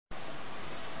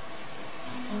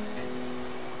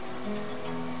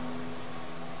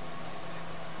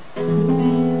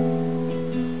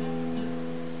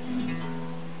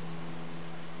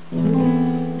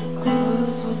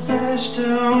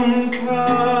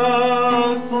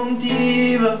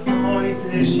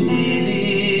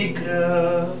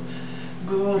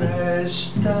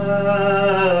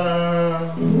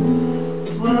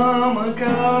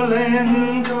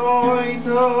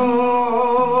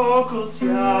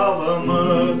дава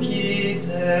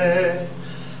мъките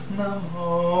на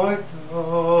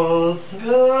моето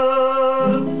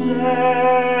сърце.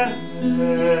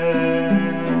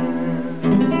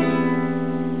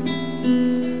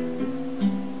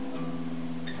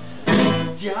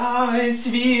 Тя е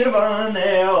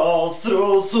свирване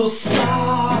остро с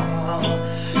уста,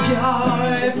 тя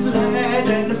е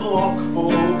бледен блок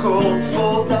от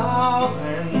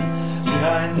подавен,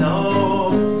 тя е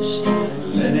нощ,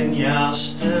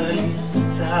 леденяща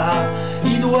листа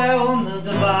и дуел на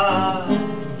два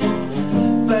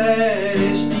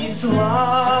пещи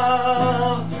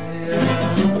славя.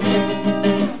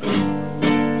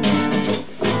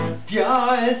 Тя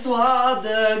е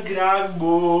сладък грях,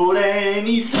 бурен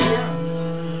и свян,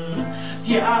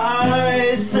 тя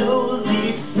е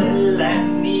сълзи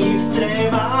вселени в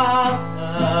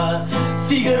тревата,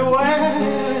 сигарует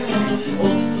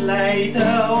от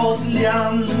слейта, от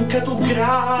лян, като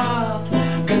град,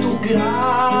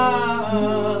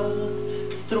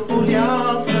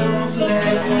 строполят в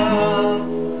лева.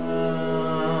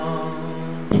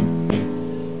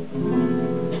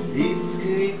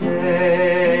 Искайте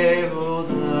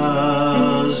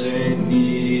вода,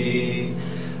 жени,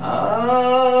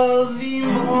 аз ви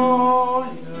моля.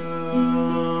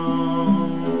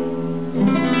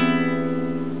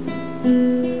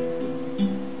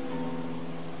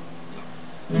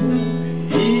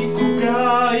 И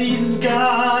кога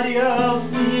изгаря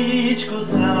всичко,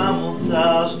 само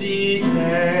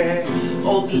саждите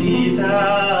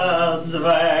отлитат с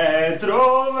ветровете.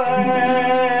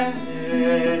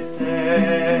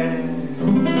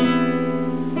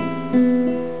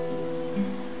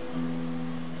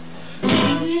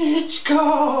 Всичко,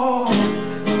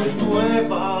 което е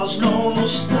важно,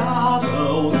 нощта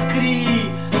да откри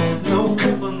на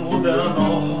укъпано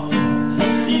дъно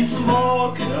и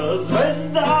смокра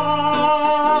звезда.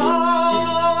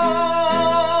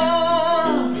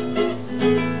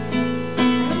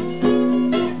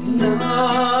 На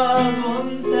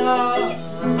длънта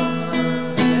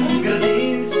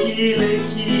градински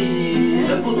лехи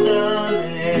да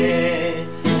потъне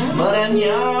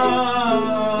мараня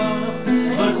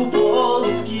върху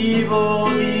плоски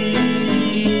води.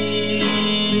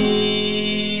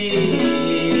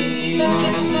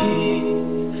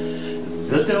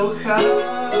 За телха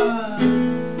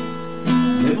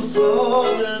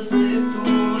небосводът се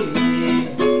тули,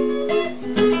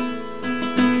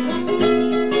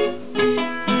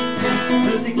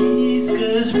 да се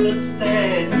искаш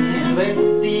пръстени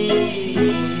звезди,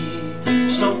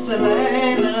 що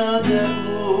вселената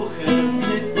глуха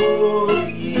се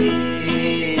тули.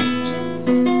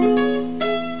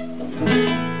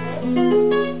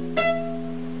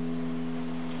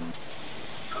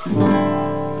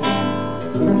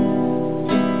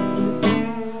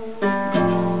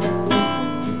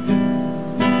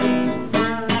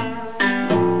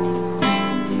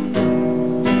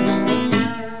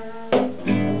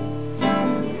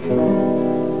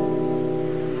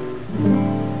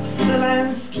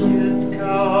 Вселенският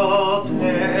код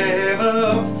е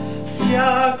във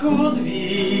всяко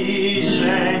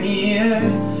движение,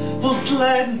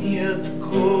 последният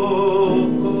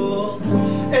код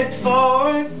е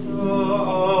твоето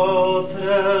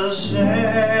отражение.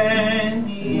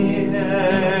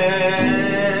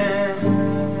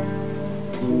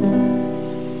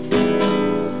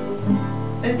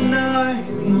 Една е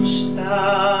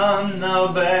нощта на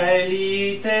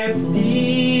белите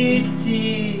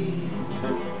птици,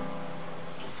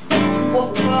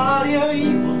 отваря и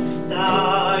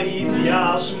уста и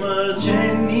вяж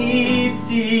мъченици.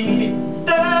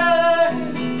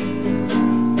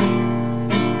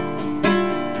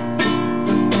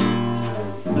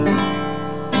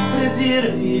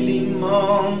 Презирай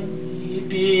лимон и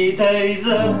питай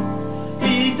за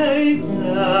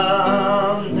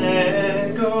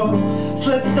него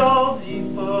след този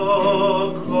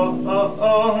поклон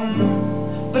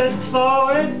пред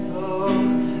твоето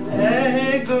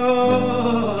его.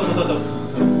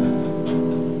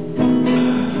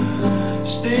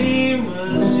 Ще има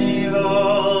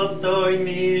живот, той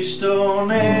нищо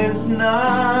не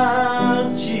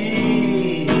значи,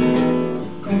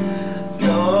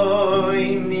 той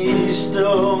нищо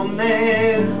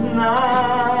не значи,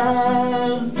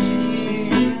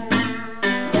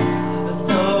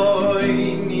 той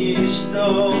нищо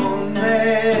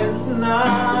не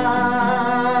значи.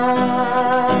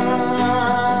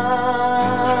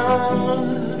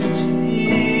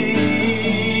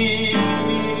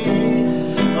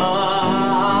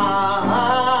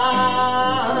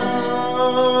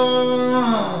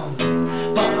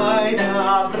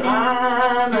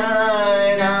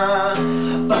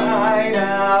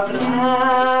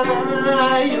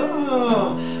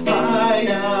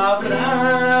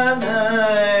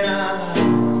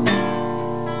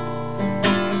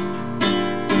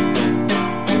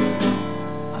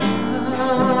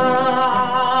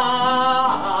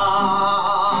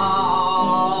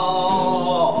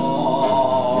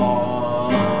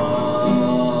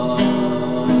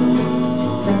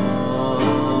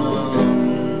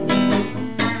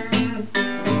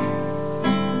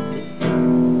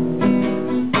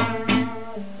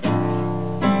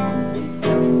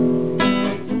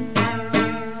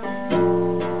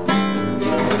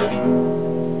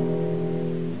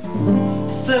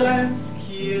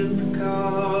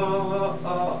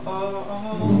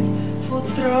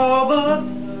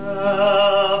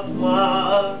 woda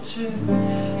płacze,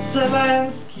 że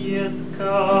węski jest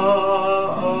go,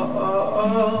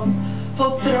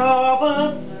 to